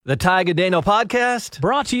The Tige and Daniel podcast.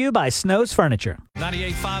 Brought to you by Snow's Furniture.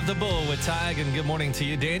 98.5 The Bull with Tige, and good morning to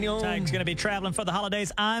you, Daniel. Tige's going to be traveling for the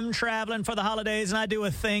holidays. I'm traveling for the holidays, and I do a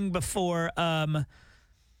thing before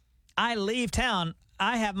I leave town.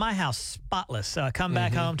 I have my house spotless, so I come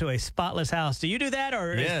back home to a spotless house. Do you do that,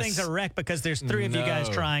 or Yes. things are wrecked because there's three of you guys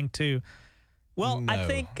trying to... Well, No. I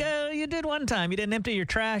think you did one time. You didn't empty your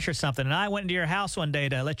trash or something, and I went into your house one day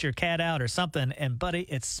to let your cat out or something, and, buddy,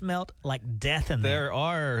 it smelled like death in there. There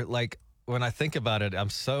are, like, when I think about it, I'm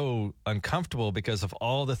so uncomfortable because of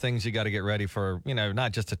all the things you got to get ready for, you know,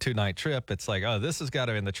 not just a 2-night trip. It's like, oh, this has got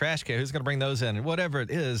to be in the trash can. Who's going to bring those in? And whatever it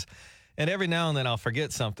is. And every now and then I'll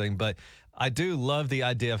forget something, but I do love the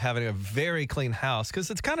idea of having a very clean house because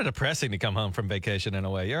it's kind of depressing to come home from vacation in a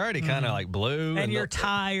way. You're already kind of like blue. And you're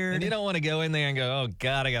tired. And you don't want to go in there and go, oh,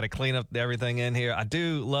 God, I got to clean up everything in here. I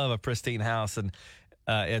do love a pristine house, and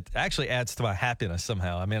it actually adds to my happiness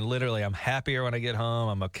somehow. I mean, literally, I'm happier when I get home.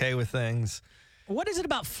 I'm okay with things. What is it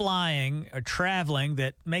about flying or traveling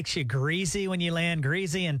that makes you greasy when you land,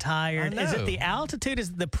 greasy and tired? I Is it know. the altitude? Is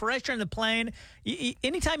it the pressure in the plane?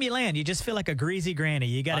 Anytime you land, you just feel like a greasy granny.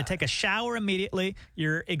 You got to take a shower immediately.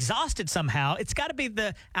 You're exhausted somehow. It's got to be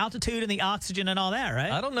the altitude and the oxygen and all that,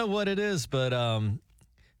 right? I don't know what it is, but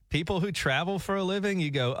people who travel for a living,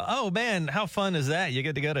 you go, oh, man, how fun is that? You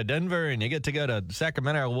get to go to Denver and you get to go to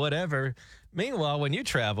Sacramento or whatever. Meanwhile, when you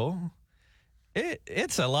travel...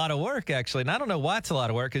 It's a lot of work, actually. And I don't know why it's a lot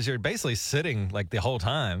of work because you're basically sitting like the whole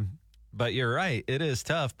time. But you're right. It is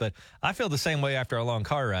tough. But I feel the same way after a long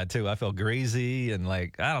car ride, too. I feel greasy and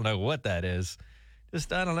like, I don't know what that is.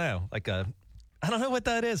 Just, I don't know. I don't know what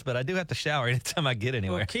that is, but I do have to shower anytime I get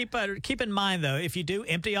anywhere. Well, keep in mind, though, if you do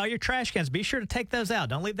empty all your trash cans, be sure to take those out.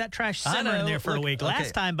 Don't leave that trash simmering there for a week. Okay.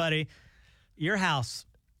 Last time, buddy, your house,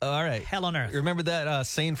 All right. hell on earth. Remember that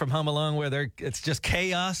scene from Home Alone where it's just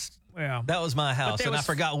chaos? Well, That was my house, there and I was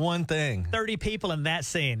forgot one thing. 30 people in that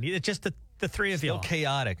scene. It's just the three of Still y'all.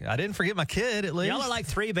 chaotic. I didn't forget my kid, at least. Y'all are like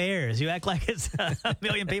three bears. You act like it's a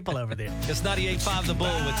million people over there. It's 98.5 The Bull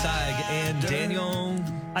with Tige and Daniel.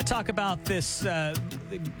 I talk about this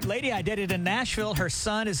lady I dated in Nashville. Her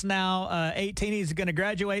son is now 18. He's going to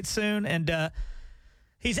graduate soon. And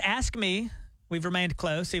he's asked me, we've remained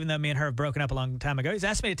close, even though me and her have broken up a long time ago. He's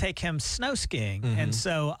asked me to take him snow skiing. And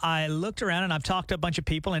so I looked around and I've talked to a bunch of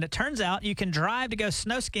people. And it turns out you can drive to go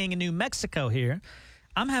snow skiing in New Mexico here.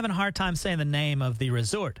 I'm having a hard time saying the name of the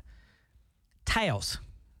resort. Taos.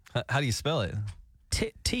 How do you spell it?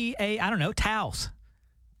 T-A, I don't know, Taos.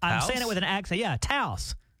 I'm Taos? saying it with an accent. Yeah,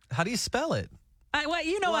 Taos. How do you spell it? Well,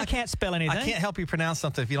 you know I can't spell anything. I can't help you pronounce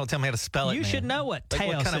something if you don't tell me how to spell it. You man. should know what Like,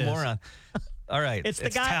 Taos what kind is. of moron? All right. It's the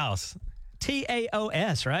guy- Taos.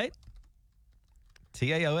 T-A-O-S, right?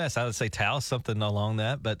 T-A-O-S. I would say Taos, something along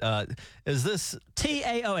that. But is this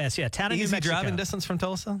T-A-O-S, yeah, town of New easy Mexico. driving distance from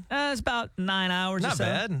Tulsa? It's about 9 hours or Not so.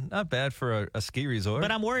 bad. Not bad for a ski resort. But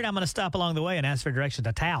I'm worried I'm going to stop along the way and ask for directions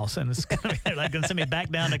to Taos, and it's going to send me back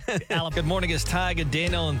down to Alabama. Good morning, it's Tige and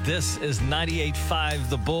Daniel, and this is 98.5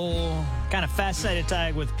 The Bull. Kind of fascinated,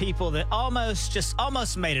 Tig, with people that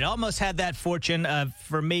almost made it, almost had that fortune.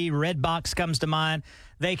 For me, Redbox comes to mind.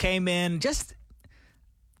 They came in just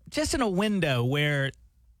in a window where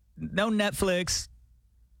no Netflix,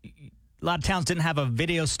 a lot of towns didn't have a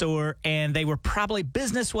video store, and they were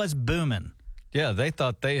business was booming. Yeah, they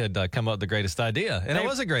thought they had come up with the greatest idea, and it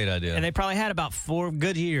was a great idea. And they probably had about 4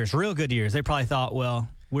 good years, real good years. They probably thought, well,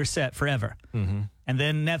 we're set forever. Mm-hmm. And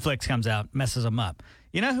then Netflix comes out, messes them up.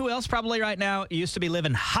 You know who else probably right now used to be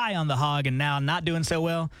living high on the hog and now not doing so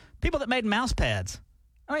well? People that made mouse pads.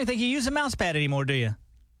 I don't even think you use a mouse pad anymore, do you?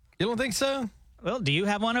 You don't think so? Well, do you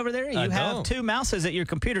have one over there? You have don't. 2 mouses at your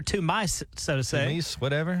computer, 2 mice, so to say. Denise,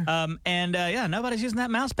 whatever. Yeah, nobody's using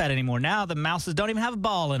that mouse pad anymore. Now the mouses don't even have a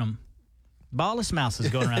ball in them. Ballless mouses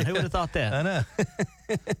going around. Who would have thought that? I know.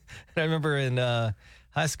 I remember in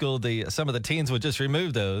high school, some of the teens would just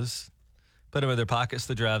remove those, put them in their pockets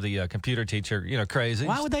to drive the computer teacher, crazy.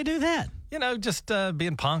 Why would they do that? Just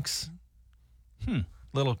being punks.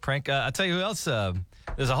 Little prank. I'll tell you who else.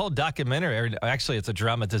 There's a whole documentary. Actually, it's a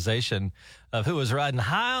dramatization of who was riding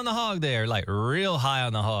high on the hog there, like real high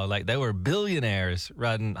on the hog. Like they were billionaires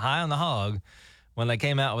riding high on the hog when they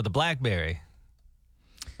came out with the BlackBerry.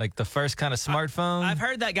 Like the first kind of smartphone. I've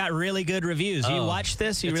heard that got really good reviews. You watched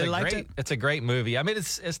this? You really liked it? It's a great movie. I mean,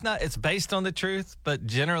 it's based on the truth, but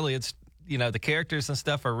generally it's, the characters and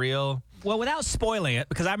stuff are real. Well, without spoiling it,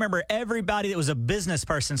 because I remember everybody that was a business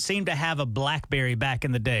person seemed to have a BlackBerry back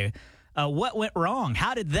in the day. What went wrong?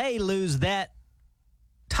 How did they lose that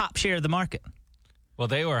top share of the market? Well,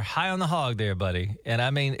 they were high on the hog there, buddy. And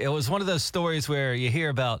I mean, it was one of those stories where you hear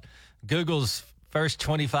about Google's first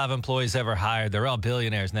 25 employees ever hired. They're all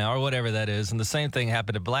billionaires now, or whatever that is. And the same thing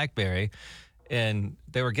happened to BlackBerry. And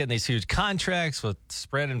they were getting these huge contracts with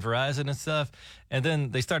Sprint and Verizon and stuff. And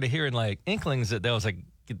then they started hearing like inklings that there was like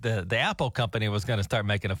the Apple company was going to start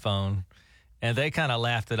making a phone. And they kind of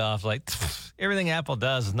laughed it off like, everything Apple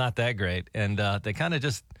does is not that great. And they kind of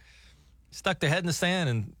just stuck their head in the sand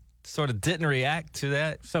and sort of didn't react to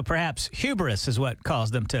that. So perhaps hubris is what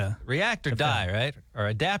caused them to react or die, right? Or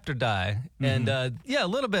adapt or die. Mm-hmm. And yeah, a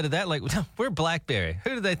little bit of that. Like, we're BlackBerry.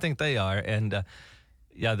 Who do they think they are? And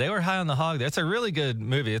yeah, they were high on the hog there. It's a really good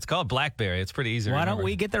movie. It's called BlackBerry. It's pretty easy to remember. Why don't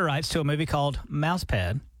we get the rights to a movie called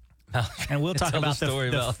Mousepad? And we'll talk about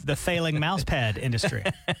the failing mousepad industry.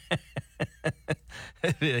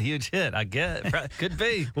 It'd be a huge hit, I guess. Could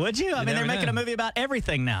be. Would you? I mean, they're making a movie about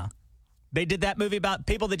everything now. They did that movie about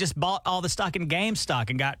people that just bought all the stock in GameStop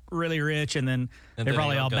and got really rich, and then they're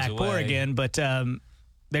probably all back poor again. But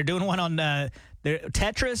they're doing one on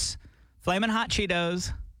Tetris, Flamin' Hot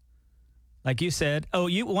Cheetos, like you said. Oh,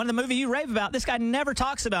 one of the movie you rave about. This guy never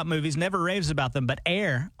talks about movies, never raves about them, but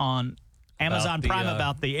Air on Amazon Prime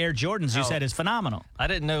about the Air Jordans you said is phenomenal. I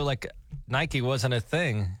didn't know like Nike wasn't a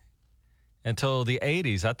thing until the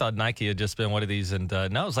 80s. I thought Nike had just been one of these, and no,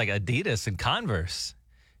 it was like Adidas and Converse.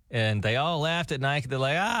 And they all laughed at Nike. They're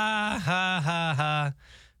like, ha, ha.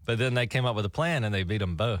 But then they came up with a plan, and they beat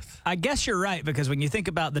them both. I guess you're right, because when you think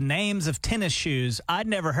about the names of tennis shoes, I'd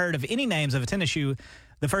never heard of any names of a tennis shoe.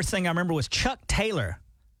 The first thing I remember was Chuck Taylor,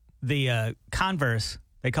 the Converse.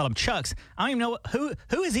 They call him Chucks. I don't even know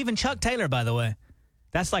who is even Chuck Taylor, by the way.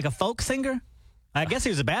 That's like a folk singer? I guess he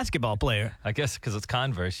was a basketball player. I guess because it's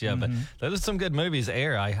Converse, yeah. But those are some good movies.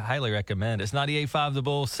 Air, I highly recommend. It's 98.5 The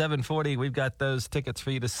Bull, 740. We've got those tickets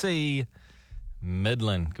for you to see.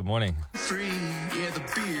 Midland, good morning.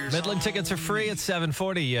 Midland tickets are free at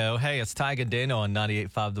 740, yo. Hey, it's Tige and Daniel on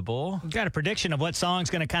 98.5 The Bull. We've got a prediction of what song's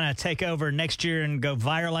going to kind of take over next year and go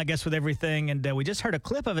viral, I guess, with everything. And we just heard a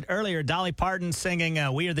clip of it earlier. Dolly Parton singing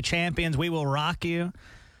We Are the Champions, We Will Rock You.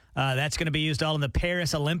 That's going to be used all in the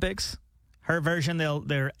Paris Olympics. Her version, they'll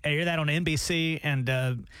air that on NBC,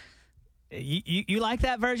 and you like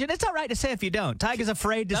that version? It's all right to say if you don't. Tiger's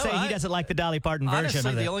afraid to say he doesn't like the Dolly Parton version of it.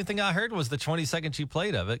 Honestly, the only thing I heard was the 20 seconds you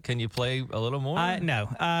played of it. Can you play a little more? No.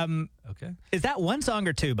 Okay. Is that one song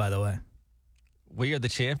or two, by the way? We Are the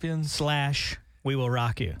Champions? / We Will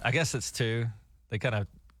Rock You. I guess it's two. They kind of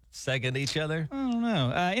second each other. I don't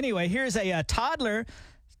know. Anyway, here's a toddler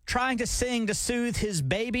trying to sing to soothe his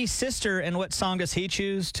baby sister. And what song does he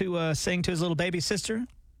choose to sing to his little baby sister?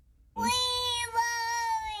 We will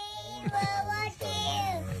rock you.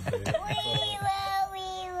 We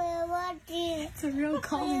will rock you. It's a real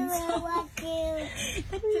calming song. Rock you.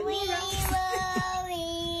 We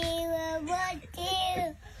will rock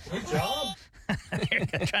you. Good job.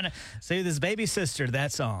 Trying to soothe his baby sister to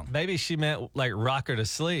that song. Maybe she meant like rock her to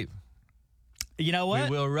sleep. You know what?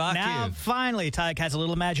 We will rock now, you. Finally, Tyke has a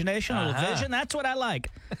little imagination, a little vision. That's what I like.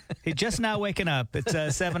 He's just now waking up.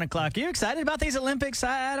 It's 7 o'clock. Are you excited about these Olympics?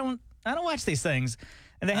 I don't watch these things.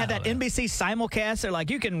 And they had that NBC simulcast. They're like,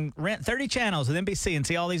 you can rent 30 channels with NBC and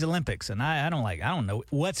see all these Olympics. And I don't know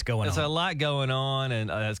what's going on. There's a lot going on, and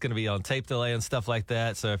it's going to be on tape delay and stuff like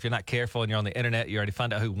that. So if you're not careful and you're on the internet, you already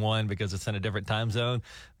find out who won because it's in a different time zone.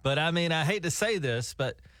 But I mean, I hate to say this,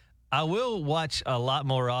 but I will watch a lot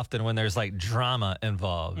more often when there's like drama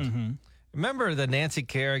involved. Mm-hmm. Remember the Nancy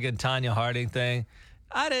Kerrigan, Tanya Harding thing?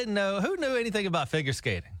 I didn't know. Who knew anything about figure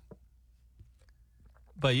skating?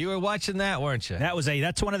 But you were watching that, weren't you?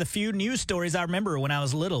 That's one of the few news stories I remember when I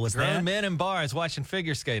was little. Was grown that men in bars watching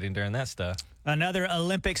figure skating during that stuff. Another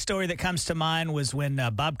Olympic story that comes to mind was when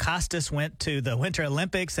Bob Costas went to the Winter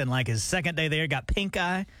Olympics and like his second day there got pink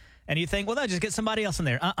eye. And you think, well, they'll just get somebody else in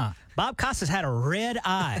there. Bob Costas had a red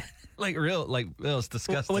eye. It was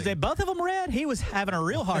disgusting. Was they both of them red? He was having a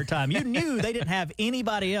real hard time. You knew they didn't have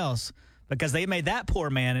anybody else because they made that poor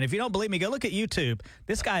man. And if you don't believe me, go look at YouTube.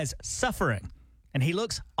 This guy is suffering, and he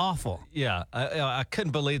looks awful. Yeah, I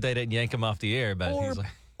couldn't believe they didn't yank him off the air. But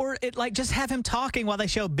just have him talking while they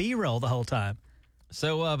show B-roll the whole time.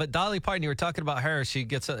 So, but Dolly Parton, you were talking about her. She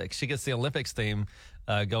gets the Olympics theme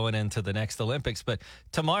going into the next Olympics. But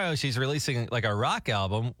tomorrow she's releasing like a rock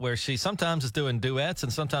album where she sometimes is doing duets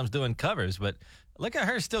and sometimes doing covers. But look at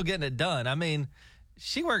her still getting it done. I mean,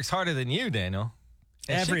 she works harder than you, Daniel.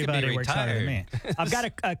 Everybody works harder than me. I've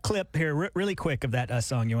got a clip here really quick of that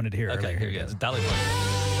song you wanted to hear earlier. Okay, here you go. Dolly Parton.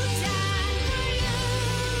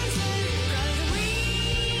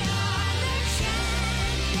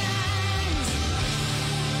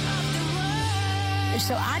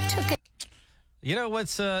 So I took it. You know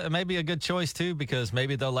what's maybe a good choice, too, because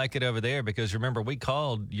maybe they'll like it over there. Because remember, we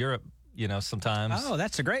called Europe sometimes. Oh,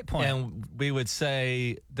 that's a great point. And we would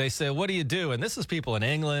say, they say, what do you do? And this is people in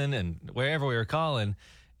England and wherever we were calling.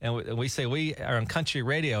 And we say, we are on country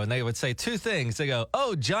radio. And they would say two things. They go,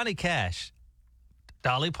 oh, Johnny Cash,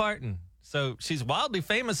 Dolly Parton. So she's wildly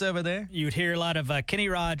famous over there. You'd hear a lot of Kenny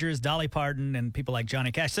Rogers, Dolly Parton, and people like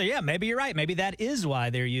Johnny Cash. So, yeah, maybe you're right. Maybe that is why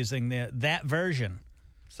they're using that version.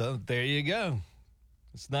 So there you go.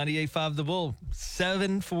 It's 98.5 The Bull.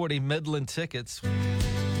 740 Midland tickets.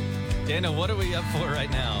 Dana, what are we up for right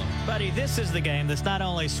now? Buddy, this is the game that's not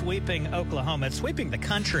only sweeping Oklahoma, it's sweeping the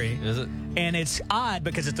country. Is it? And it's odd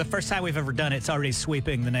because it's the first time we've ever done it. It's already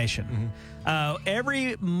sweeping the nation.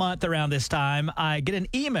 Every month around this time, I get an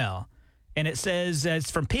email, and it says it's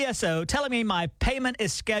from PSO telling me my payment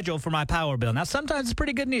is scheduled for my power bill. Now, sometimes it's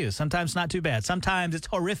pretty good news. Sometimes not too bad. Sometimes it's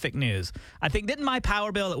horrific news. I think, didn't my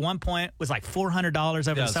power bill at one point was like $400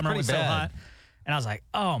 over the summer? It was so hot. And I was like,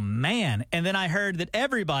 oh, man. And then I heard that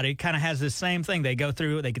everybody kind of has this same thing. They go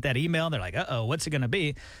through, they get that email. They're like, uh-oh, what's it going to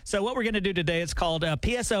be? So what we're going to do today, it's called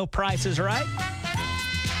PSO Price is Right.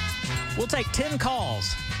 We'll take 10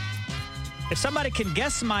 calls. If somebody can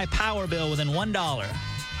guess my power bill within $1,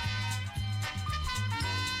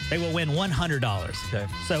 they will win $100. Okay.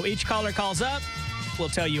 So each caller calls up. We'll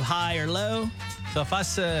tell you high or low. So if I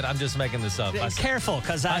said, I'm just making this up. Careful,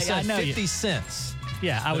 because I said know 50 you. cents.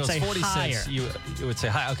 Yeah, I would say 40 higher. cents. You would say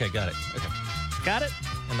high. Okay, got it. Okay. Got it?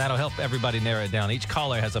 And that'll help everybody narrow it down. Each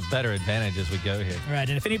caller has a better advantage as we go here. Right,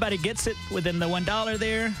 and if anybody gets it within the $1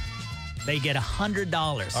 there, they get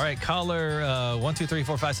 $100. All right, caller 1, 2, 3,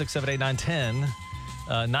 4, 5, 6, 7, 8, 9, 10.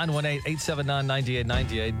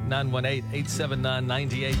 918-879-9898.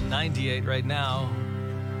 918-879-9898 right now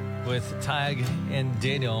with Tige and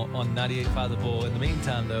Daniel on 98.5 The Bull. In the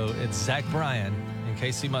meantime, though, it's Zach Bryan and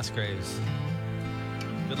Casey Musgraves.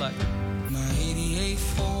 Good luck. My 88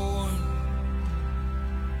 Ford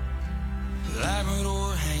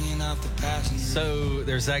Labrador hanging out the passenger. So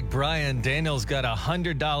there's Zach Bryan. Daniel's got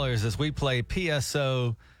 $100 as we play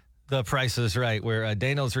PSO The Price is Right, where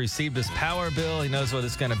Daniel's received his power bill. He knows what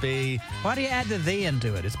it's going to be. Why do you add the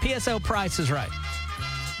into it? It's PSO Price is Right.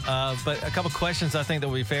 But a couple questions I think that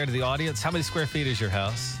will be fair to the audience. How many square feet is your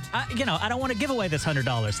house? I don't want to give away this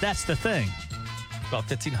 $100. That's the thing. About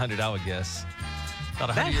 1,500, I would guess.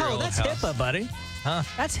 About a 100-year-old That's house. HIPAA, buddy. Huh?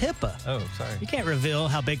 That's HIPAA. Oh, sorry. You can't reveal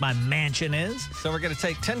how big my mansion is. So we're going to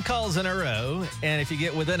take 10 calls in a row, and if you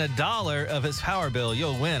get within $1 of his power bill,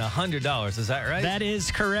 you'll win $100. Is that right? That is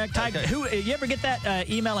correct. Okay. You ever get that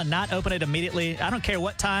email and not open it immediately? I don't care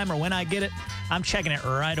what time or when I get it. I'm checking it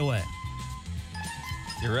right away.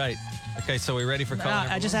 You're right. Okay, so we ready for call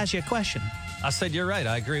number I just one? asked you a question. I said you're right.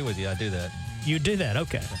 I agree with you. I do that. You do that.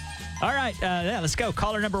 Okay. All right. Let's go.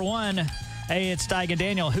 Caller number one. Hey, it's Tige and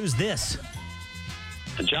Daniel. Who's this?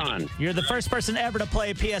 John. You're the first person ever to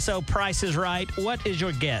play PSO Price is Right. What is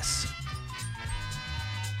your guess?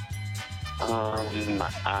 $160.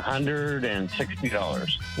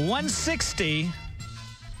 $160.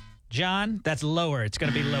 John, that's lower. It's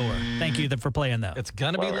going to be lower. Thank you for playing, though. It's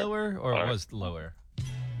going to be Lower. lower, or Lower. it was lower?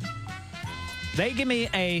 They give me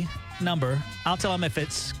a number. I'll tell them if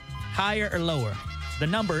it's higher or lower. The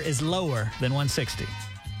number is lower than 160.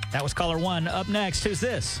 That was caller one. Up next, who's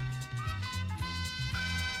this?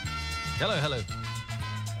 Hello.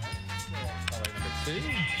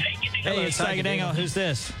 Hey, it's Tige and Daniel. Who's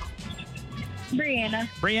this? Brianna.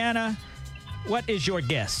 Brianna, what is your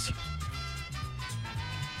guess?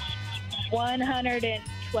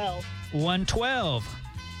 112. 112.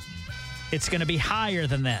 It's going to be higher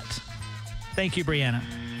than that. Thank you, Brianna.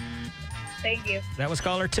 Thank you. That was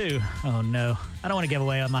caller two. Oh, no. I don't want to give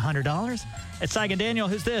away my $100. It's Tige and Daniel.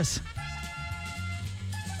 Who's this?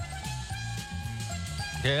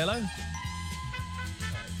 Hello.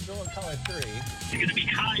 Still on caller 3. It's going to be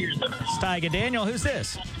higher than It's Tige and Daniel. Who's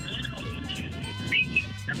this?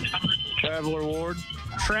 Traveler Ward.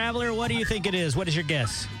 Traveler, what do you think it is? What is your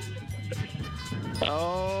guess?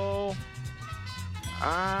 Oh,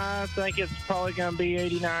 I think it's probably going to be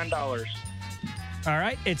 $89. All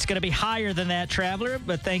right. It's going to be higher than that, Traveler,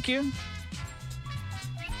 but thank you.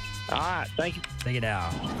 All right, thank you. Take it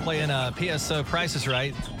out. Playing PSO Price is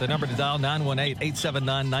Right. The number to dial,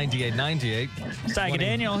 918-879-9898. It's Tige and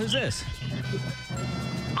Daniel. Who's this?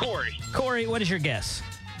 Corey. Corey, what is your guess?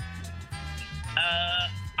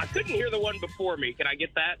 I couldn't hear the one before me. Can I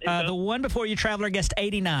get that? The one before you, Traveler, guessed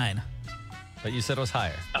 89. But you said it was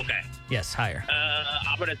higher. Okay. Yes, higher.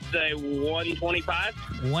 I'm going to say 125.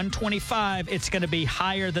 125. It's going to be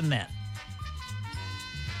higher than that.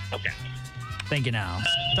 Okay. Thank you now.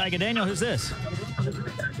 Tige and Daniel, who's this?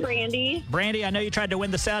 Brandy. Brandy, I know you tried to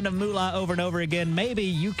win the Sound of Moolah over and over again. Maybe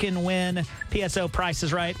you can win PSO Price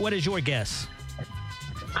is Right. What is your guess?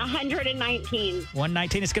 119.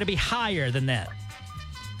 119. It's going to be higher than that.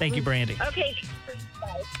 Thank you, Brandy. Okay.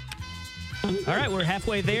 All right, we're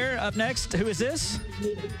halfway there. Up next, who is this?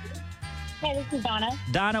 Hey, this is Donna.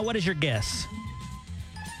 Donna, what is your guess?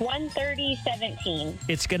 130.17.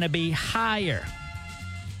 It's going to be higher.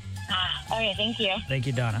 Okay, thank you. Thank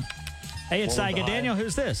you, Donna. Hey, it's Tige and Daniel.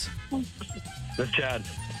 Who's this? This is Chad.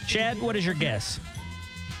 Chad, what is your guess?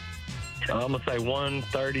 I'm gonna say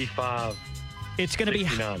 135. It's going to be.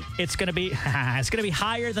 69. It's going to be. It's going to be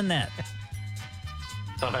higher than that.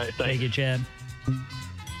 All right, Thank you, Chad.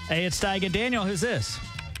 Hey, it's Tige and Daniel. Who's this?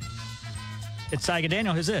 It's Tige and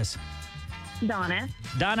Daniel. Who's this? Donna.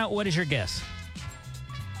 Donna, what is your guess?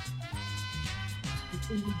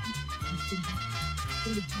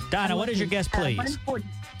 Donna, what is your guess, please? 140.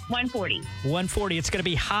 140. 140. It's going to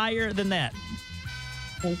be higher than that.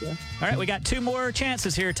 Thank you. All right, we got 2 more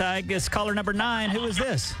chances here, Tige. It's caller number 9. Who is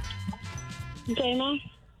this? Jana.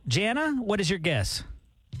 Jana, what is your guess?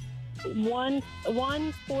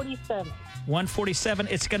 147. 147.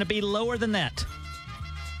 It's going to be lower than that.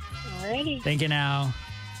 Alrighty. Thank you now.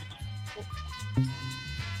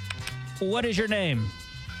 What is your name?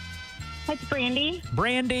 That's Brandy.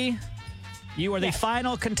 Brandy, you are the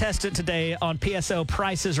final contestant today on PSO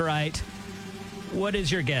Price is Right. What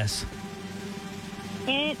is your guess?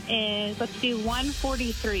 It is, let's do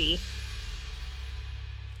 143.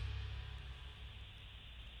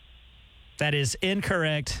 That is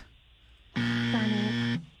incorrect.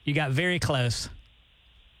 You got very close.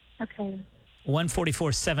 Okay.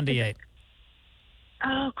 144.78.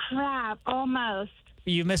 Oh, crap. Almost.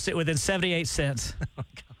 You missed it within 78 cents.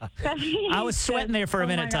 I was sweating there for a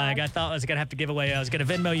minute, Tige. I thought I was going to have to give away. I was going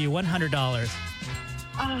to Venmo you $100.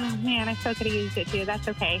 Oh, man, I still could have used it, too. That's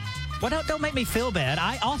okay. Well, don't make me feel bad.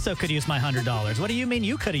 I also could use my $100. What do you mean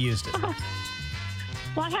you could have used it? Well,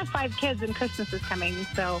 I have 5 kids and Christmas is coming,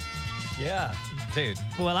 so. Yeah, dude.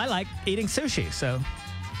 Well, I like eating sushi, so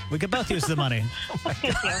we could both use the money. That's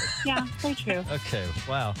good, too. Yeah, very true. Okay,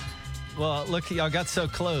 wow. Well, look, y'all got so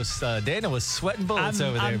close. Daniel was sweating bullets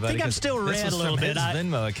over there, I buddy. think I'm still this red was a little from bit. his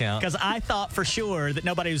Venmo account. Because I thought for sure that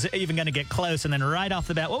nobody was even going to get close. And then right off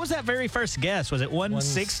the bat, what was that very first guess? Was it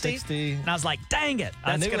 160? 160. And I was like, dang it.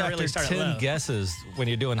 I That's knew going to after really start 10 low. guesses, when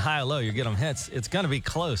you're doing high or low, you get them hits. It's going to be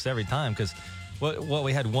close every time because what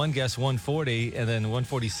we had one guess 140 and then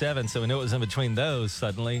 147, so we knew it was in between those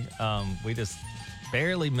suddenly. We just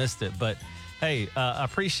barely missed it. But, hey, I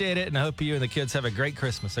appreciate it, and I hope you and the kids have a great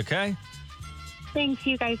Christmas, okay? Thanks,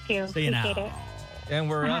 you guys, too. See you now. Appreciate it. And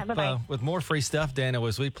we're up bye-bye. with more free stuff, Daniel,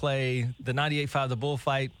 as we play the 98.5 The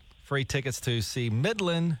Bullfight. Free tickets to see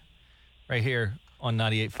Midland right here on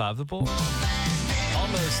 98.5 The Bull.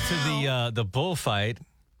 Almost to the Bullfight.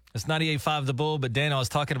 It's 98.5 The Bull, but Daniel, I was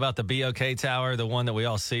talking about the BOK Tower, the one that we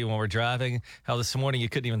all see when we're driving, how this morning you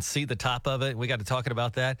couldn't even see the top of it. We got to talking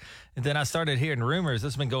about that. And then I started hearing rumors.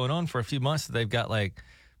 This has been going on for a few months. They've got like,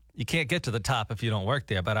 you can't get to the top if you don't work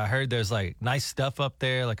there. But I heard there's like nice stuff up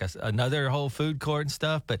there, like another whole food court and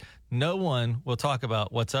stuff. But no one will talk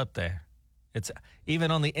about what's up there. It's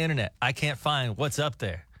even on the internet. I can't find what's up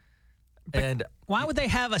there. And why would they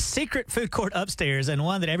have a secret food court upstairs and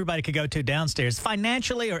one that everybody could go to downstairs?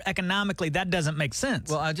 Financially or economically, that doesn't make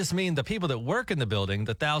sense. well, I just mean the people that work in the building,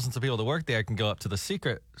 the thousands of people that work there can go up to the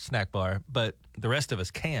secret snack bar, but the rest of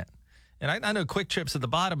us can't. And I know Quick Trip's at the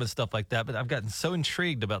bottom and stuff like that, but I've gotten so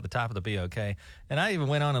intrigued about the top of the BOK. And I even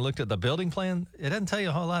went on and looked at the building plan. It doesn't tell you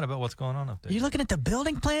a whole lot about what's going on up there. You're looking at the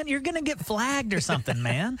building plan? You're going to get flagged or something,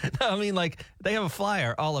 man. No, I mean, like, they have a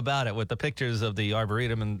flyer all about it with the pictures of the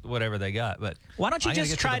Arboretum and whatever they got. But Why don't you I gotta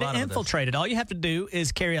just get try the to bottom of this. infiltrate it? All you have to do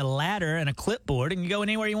is carry a ladder and a clipboard, and you go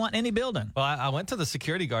anywhere you want in any building. Well, I went to the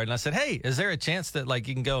security guard and I said, hey, is there a chance that, like,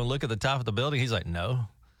 you can go and look at the top of the building? He's like, no.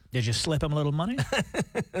 Did you slip him a little money?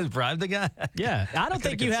 Bribe the guy. Yeah. I don't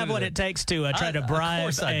think you have what it takes to try to bribe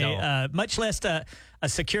course I don't. much less a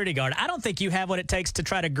security guard. I don't think you have what it takes to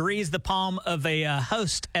try to grease the palm of a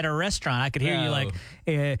host at a restaurant. I could hear you No. like,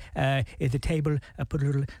 at the table, I put a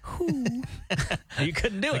little, whoo. You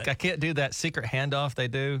couldn't do Like, it. I can't do that secret handoff they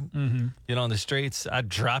do, you know, on the streets. I'd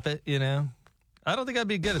drop it, you know. I don't think I'd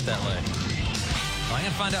be good at that way. Well, I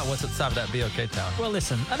can find out what's at the top of that BOK tower. Well,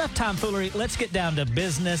 listen, enough tomfoolery. Let's get down to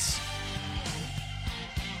business.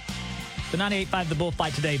 The 98.5 The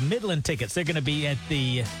Bullfight today, Midland tickets. They're going to be at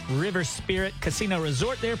the River Spirit Casino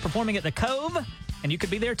Resort. They're performing at the Cove, and you could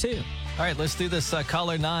be there too. All right, let's do this.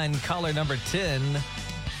 Caller 9, caller number 10,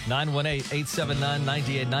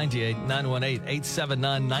 918-879-9898,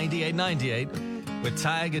 918-879-9898 with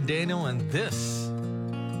Tige and Daniel, and this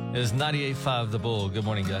is 98.5 The Bull. Good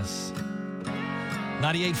morning, guys.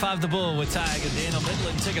 98.5 The Bull with Tige and Daniel.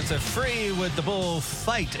 Midland tickets are free with the Bull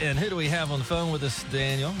fight. And who do we have on the phone with us,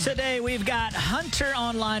 Daniel? Today we've got Hunter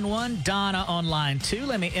on line 1, Donna on line 2.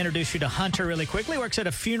 Let me introduce you to Hunter really quickly. Works at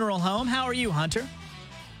a funeral home. How are you, Hunter?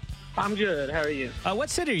 I'm good. How are you? What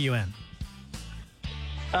city are you in?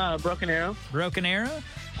 Broken Arrow. Broken Arrow.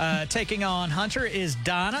 Taking on Hunter is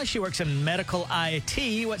Donna. She works in medical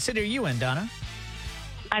IT. What city are you in, Donna?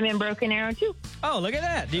 I'm in Broken Arrow, too. Oh, look at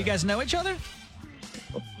that. Do you guys know each other?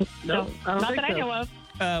 No, I don't Not think that I so. know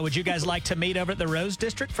of. Would you guys like to meet over at the Rose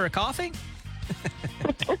District for a coffee?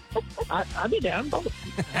 I'd be down.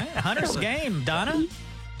 Hunter's game, Donna.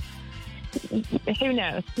 Who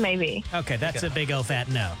knows? Maybe. Okay, that's a big old fat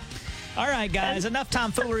no. All right, guys, enough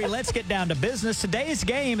tomfoolery. Let's get down to business. Today's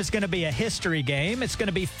game is going to be a history game. It's going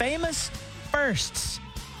to be famous firsts.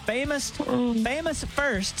 Famous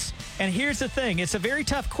firsts. And here's the thing. It's a very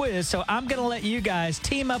tough quiz, so I'm going to let you guys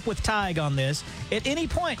team up with Tige on this. At any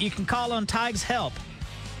point, you can call on Tige's help.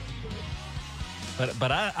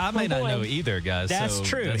 But I may not know either, guys. That's so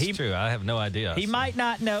true. That's true. I have no idea. He might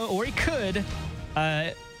not know, or he could.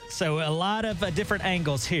 So a lot of different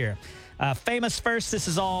angles here. Famous first. This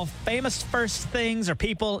is all famous first things or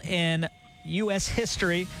people in U.S.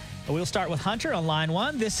 history. We'll start with Hunter on line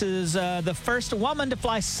 1. This is the first woman to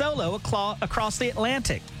fly solo across the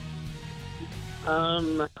Atlantic.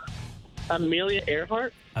 Amelia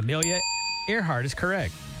Earhart. Amelia Earhart is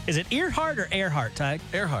correct. Is it Earhart or Earhart, Tige?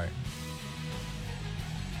 Earhart.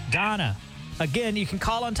 Donna. Again, you can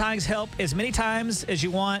call on Tige's help as many times as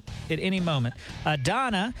you want at any moment.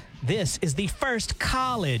 Donna, this is the first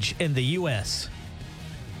college in the U.S.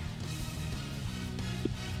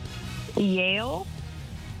 Yale?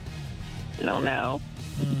 I don't know.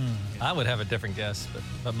 I would have a different guess,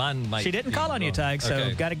 but mine might. She didn't be call on you, wrong. Tige, so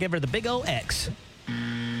Okay. got to give her the big old X.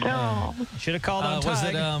 Oh. Should have called on Was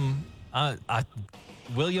Tige. it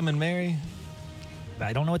William and Mary?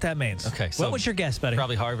 I don't know what that means. Okay, so what was your guess, buddy?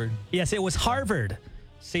 Probably Harvard. Yes, it was Harvard.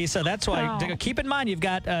 See, so that's why. Oh. Keep in mind, you've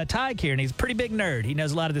got Tige here, and he's a pretty big nerd. He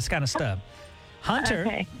knows a lot of this kind of stuff. Hunter,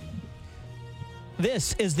 Okay.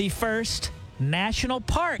 this is the first national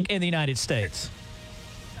park in the United States.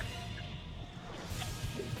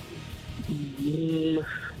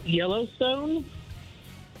 Yellowstone.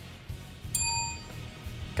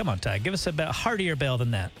 Come on, Tige, give us a heartier bell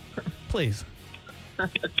than that, please.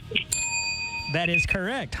 That is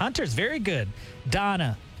correct. Hunter's very good.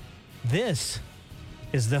 Donna, this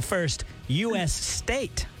is the first U.S.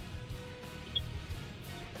 state.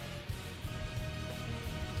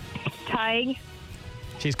 Tige?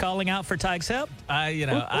 She's calling out for Tige's help.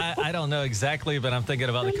 I don't know exactly, but I'm thinking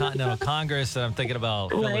about the Continental Congress, and I'm thinking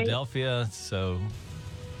about Right. Philadelphia. So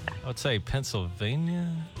I would say Pennsylvania.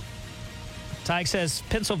 Tige says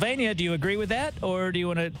Pennsylvania. Do you agree with that, or do you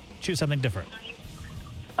want to choose something different?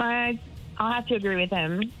 I'll have to agree with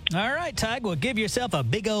him. All right, Tige, well, give yourself a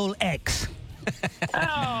big old X.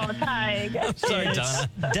 Oh, Tige. Sorry, It's Donna.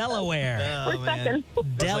 Delaware. We're second. All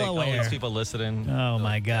Delaware. these people listening. Oh,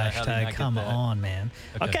 my gosh, how did I Tige, not get come that? on, man.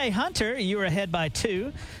 Okay, Hunter, you are ahead by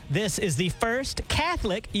 2. This is the first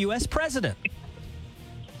Catholic U.S. president.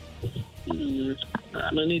 I'm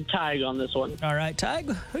gonna need Tige on this one. All right,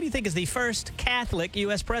 Tige, who do you think is the first Catholic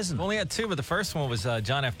U.S. We president? only had 2, but the first one was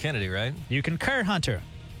John F. Kennedy, right? You concur, Hunter.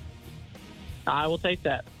 I will take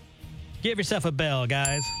that. Give yourself a bell,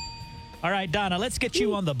 guys. All right, Donna, let's get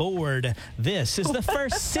you on the board. This is the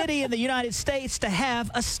first city in the United States to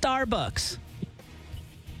have a Starbucks.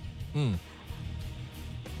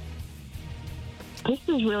 This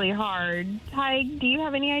is really hard. Tige, do you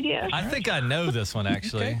have any idea? I think I know this one,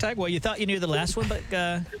 actually. Okay, Tige, well, you thought you knew the last one, but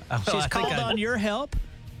I she's think called I- on your help.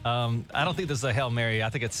 I don't think this is a Hail Mary.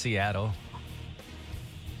 I think it's Seattle.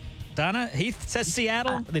 Donna, Heath says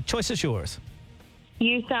Seattle. The choice is yours.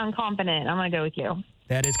 You sound confident. I'm going to go with you.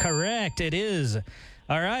 That is correct. It is.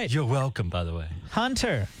 All right, You're welcome, by the way.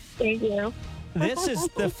 Hunter. Thank you. This is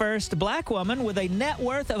the first black woman with a net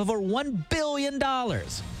worth of over $1 billion.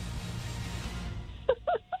 Tige,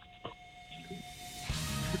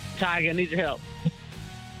 I need your help.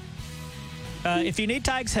 If you need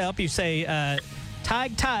Tige's help, you say,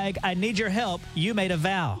 Tige, I need your help. You made a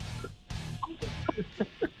vow.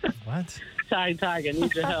 What? Tige, I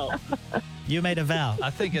need your help. You made a vow. I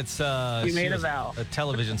think it's You she made a was vow. a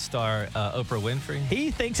television star, Oprah Winfrey.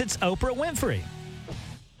 He thinks it's Oprah Winfrey.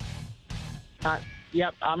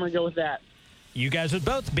 Yep, I'm gonna go with that. You guys would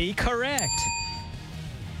both be correct.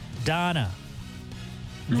 Donna,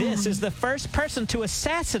 this is the first person to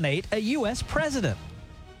assassinate a U.S. president.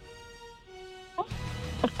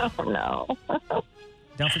 Oh, no.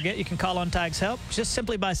 Don't forget, you can call on Tige's help just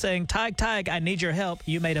simply by saying, Tige, I need your help.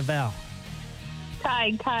 You made a vow.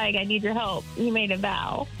 Tige, I need your help. You made a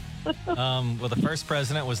vow. Well, the first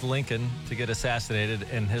president was Lincoln to get assassinated,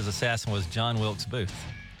 and his assassin was John Wilkes Booth.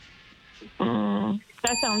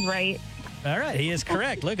 That sounds right. All right, he is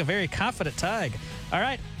correct. Look, a very confident Tige. All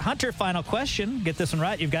right, Hunter, final question. Get this one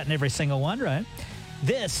right. You've gotten every single one right.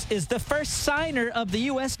 This is the first signer of the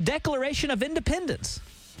U.S. Declaration of Independence.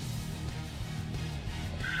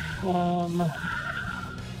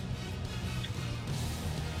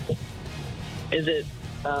 Is it?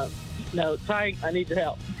 No, Tige, I need your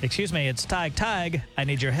help. Excuse me, it's Tige, I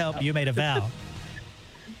need your help. You made a vow.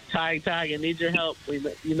 Tige, I need your help.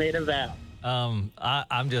 You made a vow.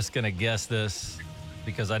 I'm just going to guess this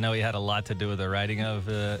because I know he had a lot to do with the writing of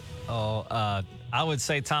it. I would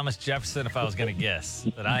say Thomas Jefferson if I was going to guess.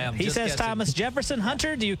 But I am. He just says guessing. Thomas Jefferson.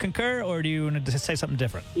 Hunter, do you concur or do you want to say something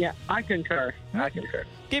different? Yeah, I concur. I concur.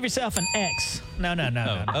 Give yourself an X. No.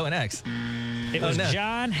 Oh, an X. It was no.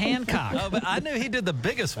 John Hancock. Oh, but I knew he did the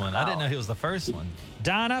biggest one. I didn't know he was the first one.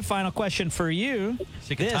 Donna, final question for you.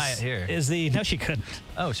 She could tie it here. No, she couldn't.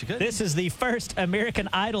 Oh, she could? This is the first American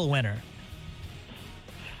Idol winner.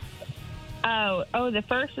 Oh, the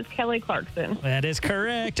first is Kelly Clarkson. That is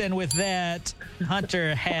correct. And with that,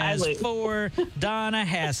 Hunter has 4, Donna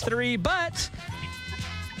has 3, but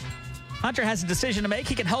Hunter has a decision to make.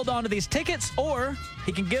 He can hold on to these tickets or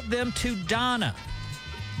he can give them to Donna.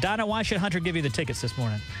 Donna, why should Hunter give you the tickets this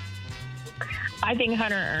morning? I think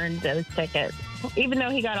Hunter earned those tickets, even though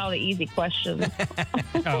he got all the easy questions.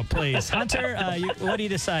 Oh, please. Hunter, what do you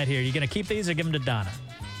decide here? Are you going to keep these or give them to Donna?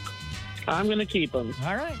 I'm going to keep them.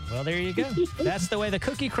 All right. Well, there you go. That's the way the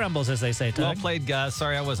cookie crumbles, as they say, Tug. Well played, guys.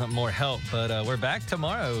 Sorry I wasn't more help, but we're back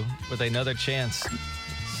tomorrow with another chance.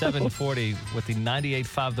 7:40 with the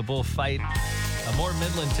 98.5 The Bull fight. More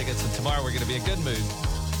Midland tickets, and tomorrow we're going to be in a good mood.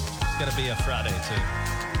 It's going to be a Friday, too.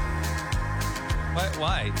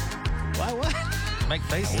 Why? Why what? Make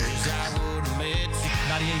faces.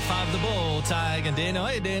 98.5 The Bull, Tige and Daniel.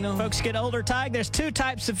 Hey, Daniel. Folks get older, Tige. There's 2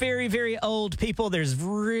 types of very, very old people. There's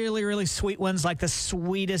really, really sweet ones, like the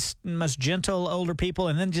sweetest, most gentle older people,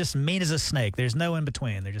 and then just mean as a snake. There's no in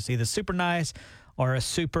between. They're just either super nice or a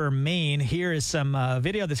super mean. Here is some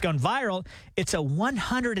video that's gone viral. It's a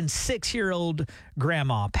 106-year-old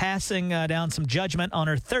grandma passing down some judgment on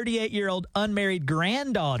her 38-year-old unmarried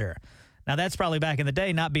granddaughter. Now, that's probably back in the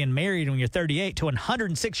day, not being married when you're 38 to a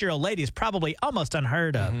 106-year-old lady is probably almost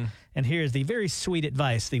unheard of. Mm-hmm. And here's the very sweet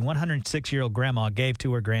advice the 106-year-old grandma gave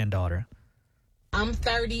to her granddaughter. I'm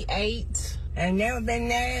 38. I've never been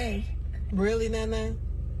married. Really, Nana?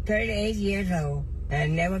 38 years old.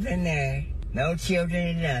 I've never been married. No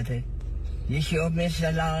children or nothing. You sure missed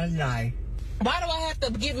a lot of life. Why do I have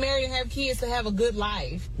to get married and have kids to have a good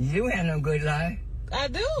life? You do have no good life. I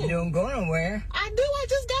do. You don't go nowhere. I do. I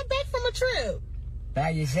just got back from a trip.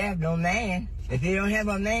 By yourself, no man. If you don't have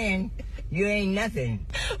a man, you ain't nothing.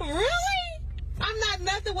 Really? I'm not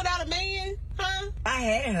nothing without a man, huh? I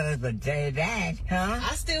had a husband say that, huh?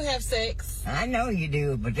 I still have sex. I know you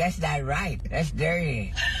do, but that's not right. That's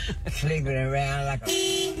dirty. Sleeping around like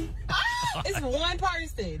a... It's one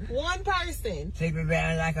person. One person. Sleeping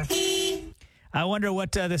around like a... I wonder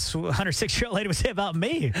what this 106-year-old lady would say about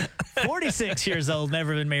me. 46 years old,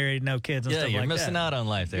 never been married, no kids and stuff like that. Yeah, you're missing out on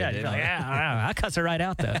life there, Yeah, like, I cuss her right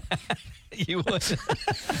out, though. You would.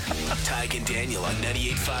 Tige and Daniel on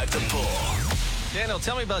 98.5 The Bull. Daniel,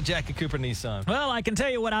 tell me about Jackie Cooper Nissan. Well, I can tell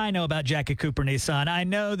you what I know about Jackie Cooper Nissan. I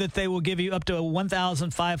know that they will give you up to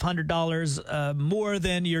 $1,500 more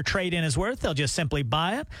than your trade-in is worth. They'll just simply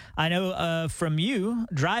buy it. I know from you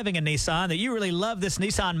driving a Nissan that you really love this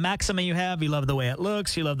Nissan Maxima you have. You love the way it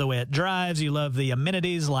looks. You love the way it drives. You love the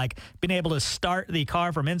amenities like being able to start the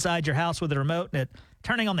car from inside your house with a remote and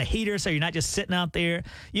turning on the heater so you're not just sitting out there.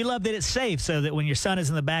 You love that it's safe so that when your son is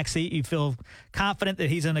in the back seat, you feel confident that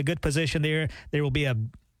he's in a good position there. There will be a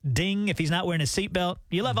ding if he's not wearing his seatbelt.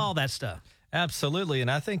 You love all that stuff. Absolutely. And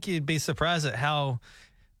I think you'd be surprised at how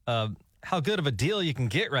good of a deal you can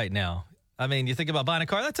get right now. I mean, you think about buying a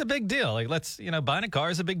car, that's a big deal. Like, buying a car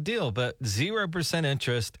is a big deal, but 0%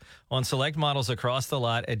 interest on select models across the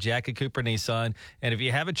lot at Jackie Cooper Nissan. And if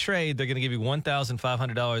you have a trade, they're going to give you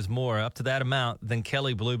 $1,500 more, up to that amount, than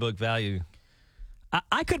Kelly Blue Book value.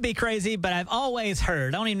 I could be crazy, but I've always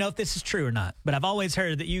heard, I don't even know if this is true or not, but I've always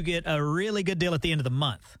heard that you get a really good deal at the end of the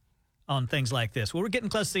month on things like this. Well, we're getting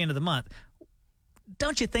close to the end of the month.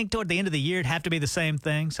 Don't you think toward the end of the year it'd have to be the same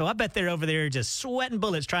thing? So I bet they're over there just sweating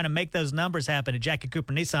bullets trying to make those numbers happen at Jackie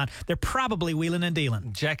Cooper Nissan. They're probably wheeling and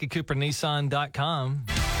dealing. JackieCooperNissan.com.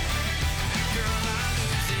 I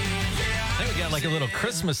think we got like a little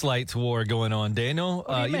Christmas lights war going on, Daniel.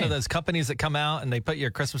 You know those companies that come out and they put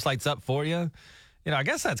your Christmas lights up for you? You know, I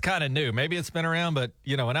guess that's kind of new. Maybe it's been around, but,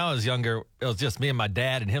 you know, when I was younger, it was just me and my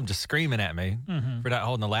dad and him just screaming at me for not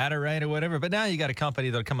holding the ladder right or whatever. But now you got a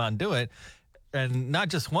company that'll come out and do it. And not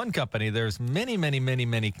just one company. There's many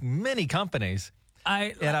companies.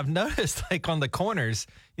 And I've noticed, like, on the corners,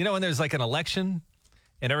 you know, when there's like an election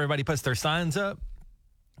and everybody puts their signs up,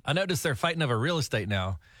 I noticed they're fighting over real estate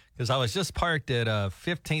now. Because I was just parked at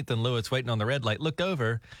 15th and Lewis waiting on the red light, looked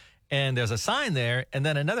over, and there's a sign there, and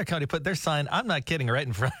then another company put their sign, I'm not kidding, right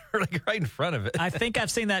in front of it. I think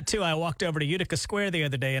I've seen that too. I walked over to Utica Square the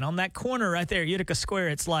other day, and on that corner right there, Utica Square,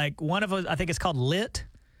 it's like one of them, I think it's called Lit,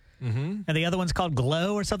 and the other one's called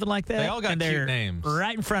Glow or something like that. They all got cute names.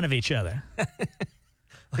 Right in front of each other.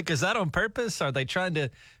 Like, is that on purpose? Are they trying to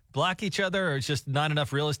block each other, or it's just not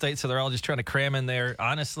enough real estate, so they're all just trying to cram in there,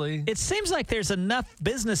 honestly? It seems like there's enough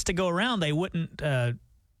business to go around. They wouldn't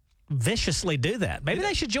viciously do that. Maybe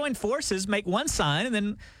they should join forces, make one sign, and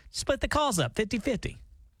then split the calls up 50-50.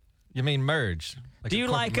 You mean merge? Do you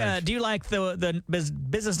like the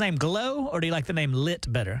business name Glow, or do you like the name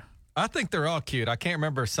Lit better? I think they're all cute. I can't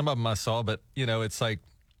remember some of them I saw, but, you know, it's like,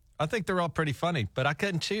 I think they're all pretty funny, but I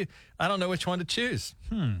couldn't choose. I don't know which one to choose.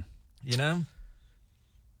 You know?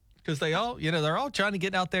 Because they all, you know, they're all trying to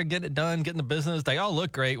get out there, getting it done, getting the business. They all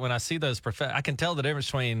look great when I see those. I can tell the difference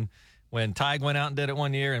between when Tige went out and did it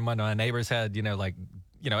one year and when my neighbors had, you know, like,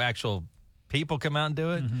 you know, actual people come out and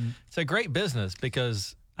do it. It's a great business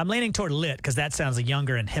because. I'm leaning toward Lit because that sounds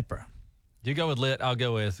younger and hipper. You go with Lit, I'll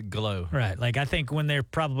go with Glow. Right. Like, I think when they're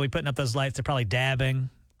probably putting up those lights, they're probably dabbing,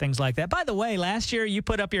 things like that. By the way, last year you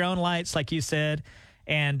put up your own lights, like you said.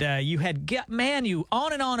 And you had, you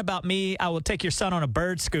on and on about me. I will take your son on a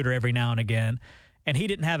bird scooter every now and again. And he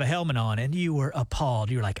didn't have a helmet on. And you were appalled.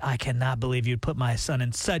 You were like, I cannot believe you'd put my son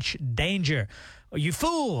in such danger. You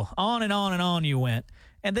fool. On and on you went.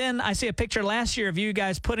 And then I see a picture last year of you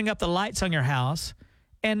guys putting up the lights on your house.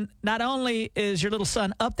 And not only is your little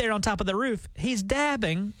son up there on top of the roof, he's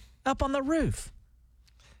dabbing up on the roof.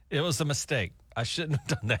 It was a mistake. I shouldn't have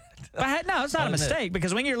done that. But no, it's not a mistake,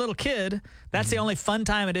 because when you're a little kid, that's the only fun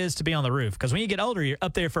time it is to be on the roof. Because when you get older, you're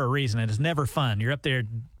up there for a reason. It is never fun. You're up there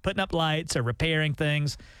putting up lights or repairing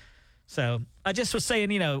things. So I just was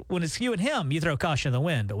saying, you know, when it's you and him, you throw caution in the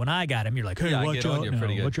wind. But when I got him, you're like, hey, watch out.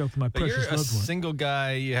 Watch out for my precious loved one. You're a single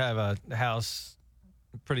guy. You have a house,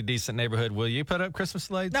 pretty decent neighborhood. Will you put up Christmas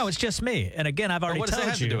lights? No, it's just me. And again, I've already told you. What does that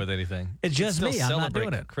have to do with anything? It's just me. I'm not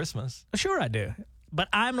doing it. Christmas. Sure I do. But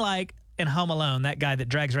I'm like in Home Alone, that guy that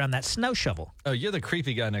drags around that snow shovel. Oh, you're the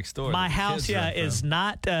creepy guy next door. My house, is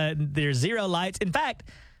not, there's zero lights. In fact,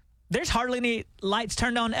 there's hardly any lights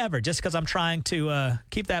turned on ever, just because I'm trying to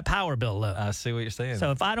keep that power bill low. I see what you're saying.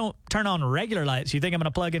 So if I don't turn on regular lights, you think I'm going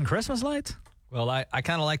to plug in Christmas lights? Well, I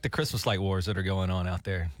kind of like the Christmas light wars that are going on out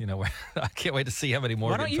there. You know, where I can't wait to see how many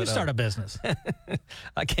more. Why don't you start a business?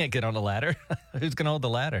 I can't get on the ladder. Who's going to hold the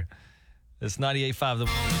ladder? It's 98.5 The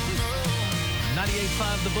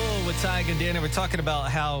 98.5 The Bull with Tige and Daniel. We're talking about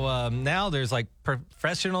how now there's like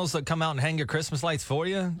professionals that come out and hang your Christmas lights for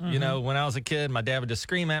you. You know, when I was a kid, my dad would just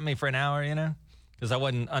scream at me for an hour, you know, because I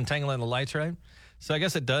wasn't untangling the lights right. So I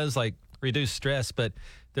guess it does like reduce stress, but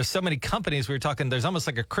there's so many companies we were talking, there's almost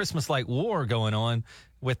like a Christmas light war going on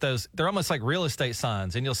with those. They're almost like real estate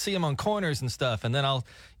signs, and you'll see them on corners and stuff. And then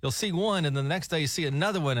you'll see one, and then the next day you see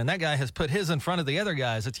another one, and that guy has put his in front of the other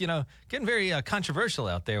guys. It's, you know, getting very controversial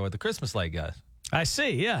out there with the Christmas light guys. I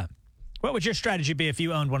see, yeah. What would your strategy be if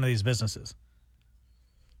you owned one of these businesses?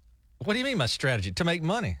 What do you mean my strategy? To make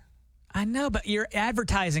money. I know, but your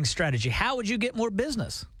advertising strategy, how would you get more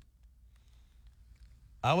business?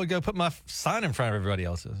 I would go put my sign in front of everybody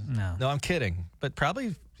else's. No, I'm kidding. But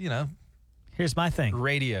probably, you know. Here's my thing.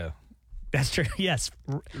 Radio. That's true. Yes.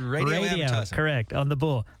 Radio advertising. Correct. On the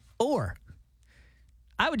Bull. Or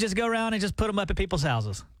I would just go around and just put them up at people's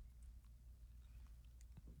houses.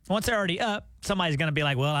 Once they're already up, somebody's going to be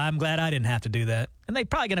like, well, I'm glad I didn't have to do that. And they're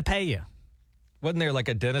probably going to pay you. Wasn't there like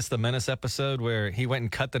a Dennis the Menace episode where he went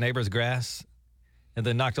and cut the neighbor's grass and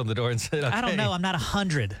then knocked on the door and said, okay. I don't know. I'm not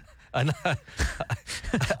 100. Why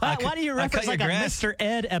do you reference like a Mr.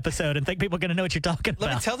 Ed episode and think people are going to know what you're talking about?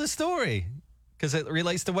 Let me tell the story because it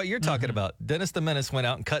relates to what you're talking about. Dennis the Menace went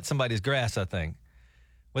out and cut somebody's grass, I think,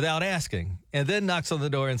 without asking, and then knocks on the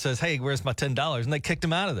door and says, hey, where's my $10? And they kicked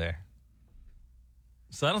him out of there.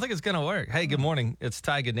 So I don't think it's going to work. Hey, good morning. It's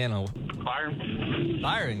Tige and Daniel.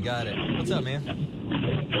 Byron, got it. What's up,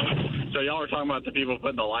 man? So y'all were talking about the people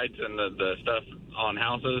putting the lights and the stuff on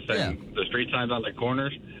houses and the street signs on the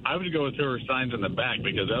corners. I would go with whoever signs in the back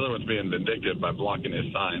because the other one's being vindictive by blocking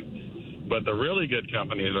his sign. But the really good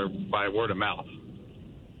companies are by word of mouth.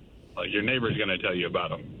 Like your neighbor's going to tell you about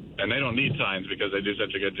them. And they don't need signs because they do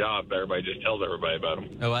such a good job. Everybody just tells everybody about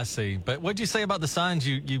them. Oh, I see. But what'd you say about the signs?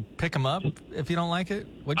 You pick them up if you don't like it?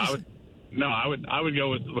 What'd you say? No, I would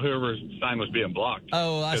go with whoever's sign was being blocked.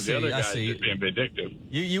 Oh, I see. Because the other guy's I see. just being vindictive.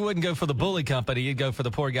 You wouldn't go for the bully company. You'd go for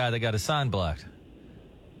the poor guy that got his sign blocked.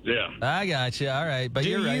 Yeah. I got you. All right. But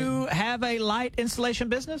you're right. Do you have a light installation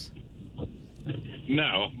business?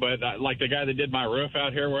 No, but like the guy that did my roof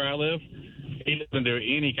out here where I live, he doesn't do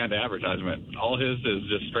any kind of advertisement. All his is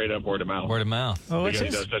just straight up word of mouth. Word of mouth. Well, because he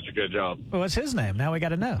does such a good job. Well, what's his name? Now we got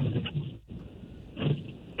to know.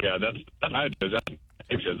 Yeah, that's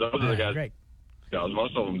those are the guys. Great.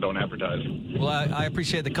 Most of them don't advertise. Well, I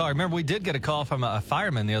appreciate the call. Remember, we did get a call from a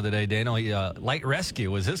fireman the other day, Daniel. Light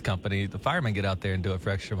Rescue was his company. The firemen get out there and do it for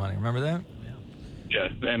extra money. Remember that? Yeah,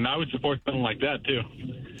 and I would support something like that, too.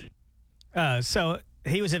 So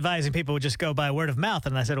he was advising people would just go by word of mouth,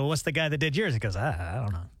 and I said, well, what's the guy that did yours? He goes, I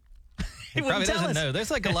don't know. He probably doesn't know.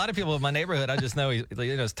 There's like a lot of people in my neighborhood. I just know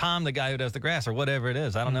it's Tom, the guy who does the grass or whatever it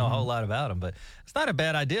is. I don't know a whole lot about him, but it's not a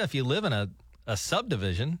bad idea if you live in a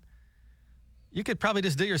subdivision. You could probably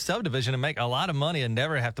just do your subdivision and make a lot of money and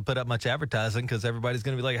never have to put up much advertising because everybody's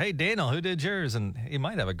going to be like, hey, Daniel, who did yours? And he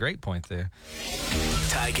might have a great point there.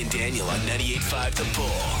 Tige and Daniel on 98.5 The Bull.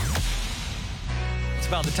 It's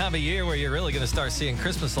about the time of year where you're really going to start seeing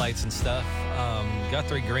Christmas lights and stuff.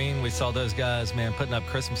 Guthrie Green, we saw those guys, man, putting up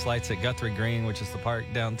Christmas lights at Guthrie Green, which is the park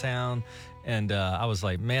downtown. And I was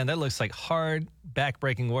like, man, that looks like hard,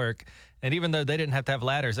 back-breaking work. And even though they didn't have to have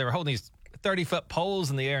ladders, they were holding these 30-foot poles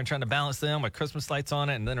in the air and trying to balance them with Christmas lights on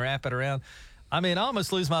it and then wrap it around. I mean, I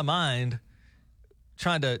almost lose my mind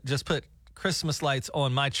trying to just put Christmas lights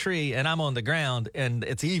on my tree and I'm on the ground and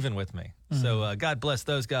it's even with me. Mm-hmm. So God bless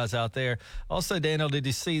those guys out there. Also, Daniel, did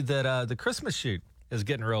you see that the Christmas shoot is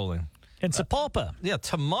getting rolling? In Sapulpa. Yeah,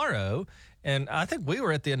 tomorrow. And I think we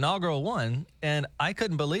were at the inaugural one, and I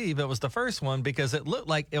couldn't believe it was the first one because it looked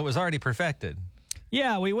like it was already perfected.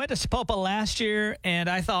 Yeah, we went to Sapulpa last year, and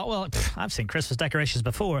I thought, well, I've seen Christmas decorations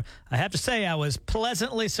before. I have to say I was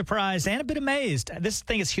pleasantly surprised and a bit amazed. This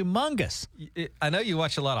thing is humongous. I know you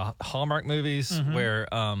watch a lot of Hallmark movies where,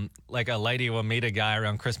 like, a lady will meet a guy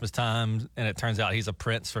around Christmas time, and it turns out he's a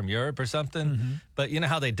prince from Europe or something. But you know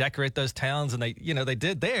how they decorate those towns, and they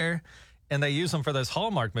did there. And they use them for those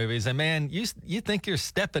Hallmark movies. And, man, you think you're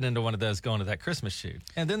stepping into one of those going to that Christmas shoot.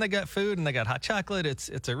 And then they got food and they got hot chocolate.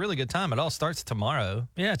 It's a really good time. It all starts tomorrow.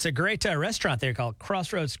 Yeah, it's a great restaurant there called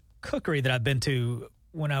Crossroads Cookery that I've been to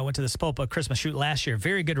when I went to the Sapulpa Christmas shoot last year.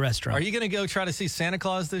 Very good restaurant. Are you going to go try to see Santa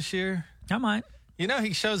Claus this year? I might. You know,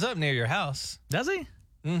 he shows up near your house. Does he?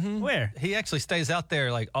 Mm-hmm. Where? He actually stays out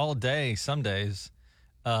there like all day some days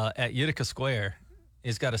at Utica Square.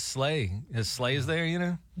 He's got a sleigh. His sleigh's there, you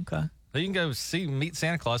know? Okay. So you can go meet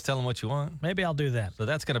Santa Claus, tell him what you want. Maybe I'll do that. So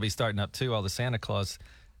that's going to be starting up, too, all the Santa Claus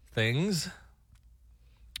things. Is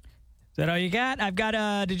that all you got? I've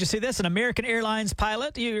got, did you see this? An American Airlines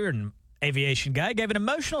pilot, you're an aviation guy, gave an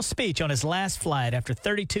emotional speech on his last flight after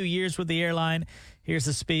 32 years with the airline. Here's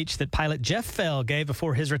the speech that pilot Jeff Fell gave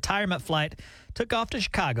before his retirement flight took off to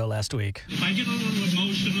Chicago last week. If I get a little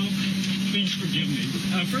emotional, please forgive me.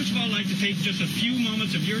 First of all, I'd like to take just a few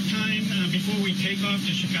moments of your time before we take off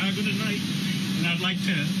to Chicago tonight. And I'd like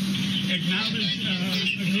to acknowledge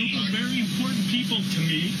a group of very important people to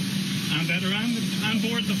me that are on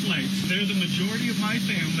board the flights. They're the majority of my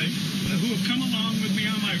family who have come along with me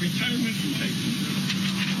on my retirement flight.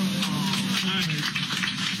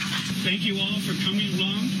 Thank you all for coming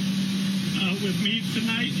along with me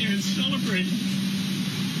tonight and celebrating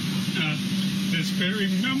this very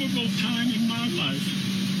memorable time in my life.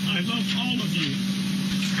 I love all of you.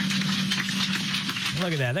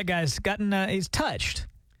 Look at that. That guy's he's touched.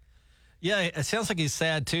 Yeah, it sounds like he's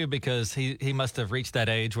sad, too, because he must have reached that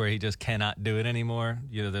age where he just cannot do it anymore.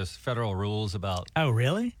 You know, there's federal rules about... Oh,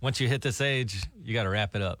 really? Once you hit this age, you got to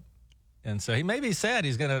wrap it up. And so he may be sad.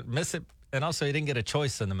 He's going to miss it. And also, he didn't get a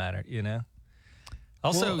choice in the matter, you know?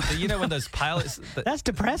 Also, you know when those pilots... That's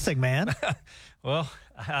depressing, man. Well,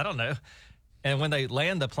 I don't know. And when they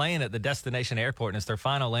land the plane at the destination airport and it's their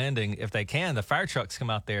final landing, if they can, the fire trucks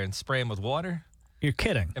come out there and spray them with water. You're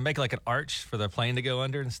kidding. And make like an arch for the plane to go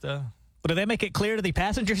under and stuff. But do they make it clear to the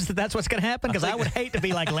passengers that that's what's going to happen? Because I would hate to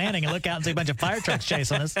be like landing and look out and see a bunch of fire trucks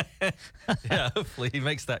chasing us. Yeah, hopefully he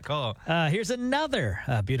makes that call. Here's another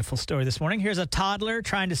beautiful story this morning. Here's a toddler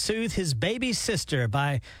trying to soothe his baby sister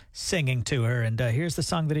by singing to her. And here's the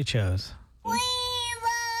song that he chose. We will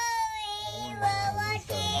watch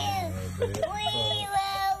you. We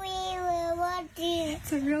will watch you.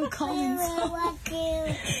 It's a real calming song.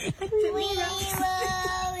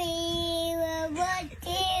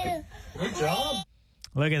 Good job.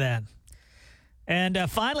 Look at that. And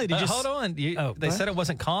finally, to just hold on. They said it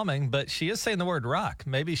wasn't calming, but she is saying the word rock.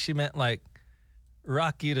 Maybe she meant like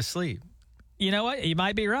rock you to sleep. You know what? You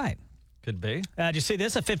might be right. Could be. Did you see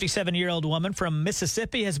this? A 57-year-old woman from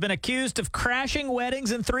Mississippi has been accused of crashing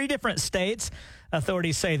weddings in 3 different states.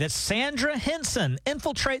 Authorities say that Sandra Henson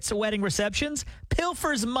infiltrates wedding receptions,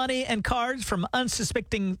 pilfers money and cards from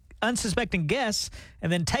unsuspecting guests,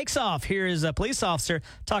 and then takes off. Here is a police officer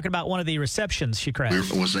talking about one of the receptions she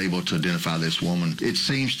crashed. We was able to identify this woman. It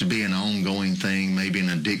seems to be an ongoing thing, maybe an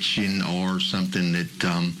addiction or something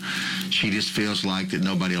that she just feels like that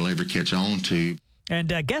nobody will ever catch on to.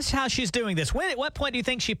 And guess how she's doing this? At what point do you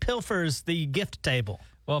think she pilfers the gift table?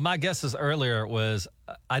 Well, my guess is earlier was,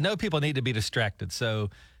 I know people need to be distracted. So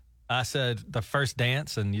I said the first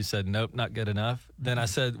dance, and you said, nope, not good enough. Then I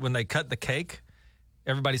said when they cut the cake,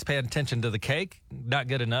 everybody's paying attention to the cake, not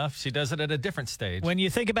good enough. She does it at a different stage. When you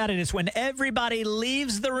think about it, it's when everybody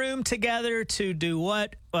leaves the room together to do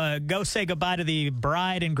what? Go say goodbye to the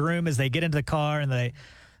bride and groom as they get into the car and they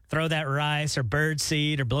throw that rice or bird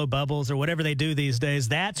seed or blow bubbles or whatever they do these days.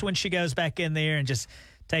 That's when she goes back in there and just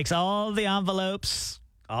takes all the envelopes,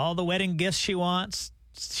 all the wedding gifts she wants.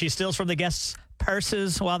 She steals from the guests'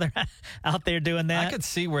 purses while they're out there doing that. I could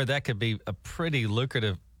see where that could be a pretty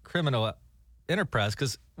lucrative criminal enterprise,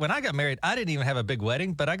 because when I got married, I didn't even have a big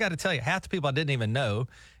wedding, but I got to tell you, half the people I didn't even know.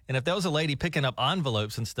 And if there was a lady picking up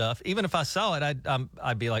envelopes and stuff, even if I saw it,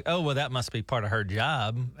 I'd be like, oh, well, that must be part of her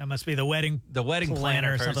job. That must be the wedding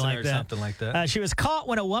planner or something like that. Something like that. She was caught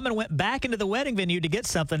when a woman went back into the wedding venue to get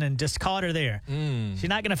something and just caught her there. She's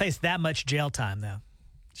not going to face that much jail time, though.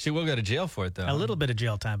 She will go to jail for it, though. A little bit of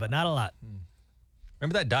jail time, but not a lot.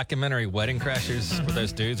 Remember that documentary, Wedding Crashers, where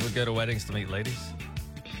those dudes would go to weddings to meet ladies?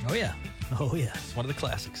 Oh, yeah. Oh, yeah. It's one of the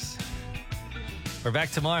classics. We're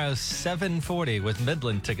back tomorrow, 7:40, with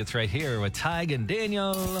Midland tickets right here with Tige and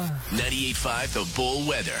Daniel. 98.5 The Bull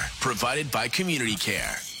Weather, provided by Community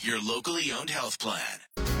Care, your locally owned health plan.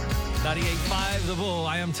 98.5 The Bull.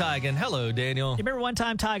 I am Tige, and hello, Daniel. You remember one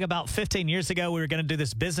time, Tige, about 15 years ago, we were going to do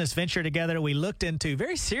this business venture together. We looked into,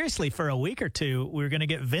 very seriously for a week or two, we were going to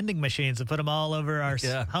get vending machines and put them all over our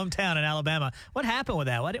hometown in Alabama. What happened with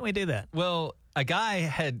that? Why didn't we do that? Well, a guy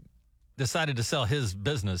had decided to sell his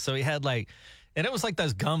business, so he had and it was like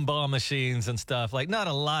those gumball machines and stuff, not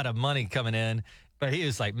a lot of money coming in. But he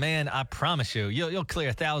was like, man, I promise you'll clear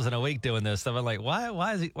 1,000 a week doing this. So I'm like, why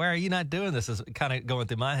are you not doing this? Is kind of going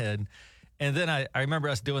through my head. And then I remember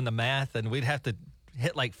us doing the math, and we'd have to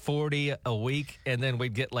hit 40 a week, and then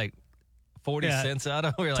we'd get 40 cents out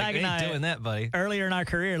of it. We were like, ain't doing that, buddy. Earlier in our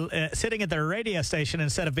career, sitting at the radio station,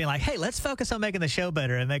 instead of being like, hey, let's focus on making the show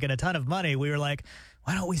better and making a ton of money, we were like,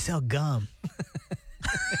 why don't we sell gum?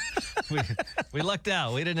 We lucked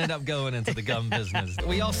out. We didn't end up going into the gum business.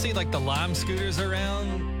 We all see the Lime scooters around.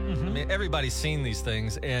 I mean, everybody's seen these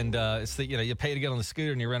things, and it's you pay to get on the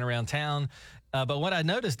scooter and you run around town. But what I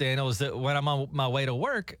noticed, Daniel, is that when I'm on my way to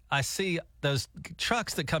work, I see those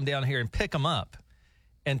trucks that come down here and pick them up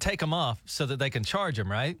and take them off so that they can charge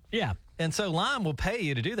them, right? Yeah. And so Lime will pay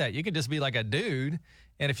you to do that. You can just be like a dude.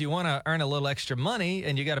 And if you want to earn a little extra money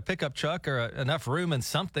and you got a pickup truck or enough room in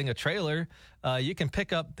something, a trailer, you can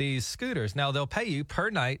pick up these scooters. Now, they'll pay you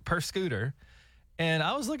per night, per scooter. And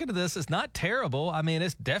I was looking at this. It's not terrible. I mean,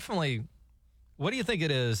 it's definitely, what do you think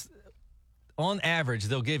it is? On average,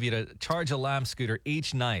 they'll give you to charge a Lime scooter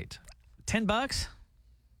each night. $10?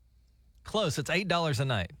 Close. It's $8 a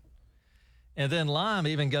night. And then Lime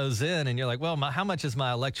even goes in, and you're like, well, how much is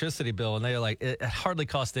my electricity bill? And they're like, it hardly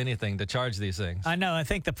costs anything to charge these things. I know. I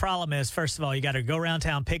think the problem is, first of all, you got to go around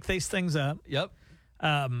town, pick these things up. Yep.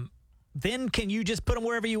 Then can you just put them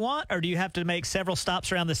wherever you want, or do you have to make several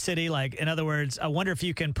stops around the city? In other words, I wonder if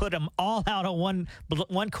you can put them all out on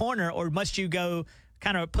one corner, or must you go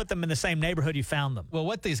kind of put them in the same neighborhood you found them? Well,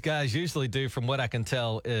 what these guys usually do, from what I can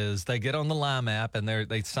tell, is they get on the Lime app and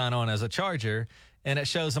they sign on as a charger, and it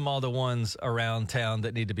shows them all the ones around town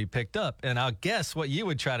that need to be picked up. And I guess what you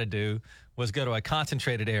would try to do was go to a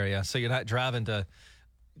concentrated area, so you're not driving to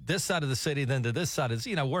this side of the city, then to this side.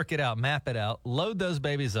 Work it out, map it out, load those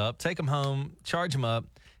babies up, take them home, charge them up,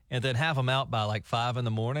 and then have them out by 5 in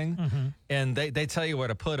the morning. Mm-hmm. And they tell you where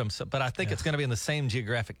to put them. So, but I think it's going to be in the same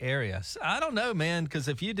geographic area. So I don't know, man, because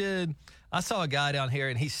if you did, I saw a guy down here,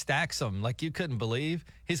 and he stacks them like you couldn't believe.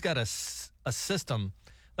 He's got a system.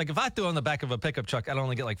 If I threw on the back of a pickup truck, I'd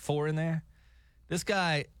only get 4 in there. This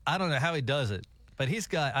guy, I don't know how he does it, but he's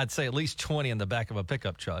got, I'd say, at least 20 in the back of a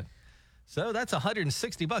pickup truck. So that's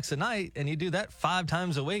 $160 a night, and you do that 5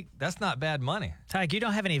 times a week. That's not bad money. Tyke, you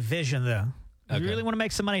don't have any vision, though. If Okay. you really want to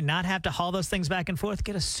make some money, not have to haul those things back and forth,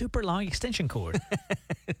 get a super long extension cord.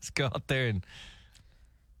 Let's go out there and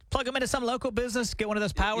plug them into some local business, get one of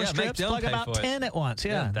those power Yeah, make strips, them plug pay about for it. 10 at once.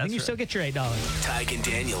 Yeah, that's then you right. still get your $8. Tige and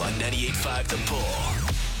Daniel on 98.5 The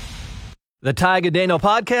Bull. the Tige and Daniel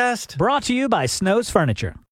podcast. Brought to you by Snow's Furniture.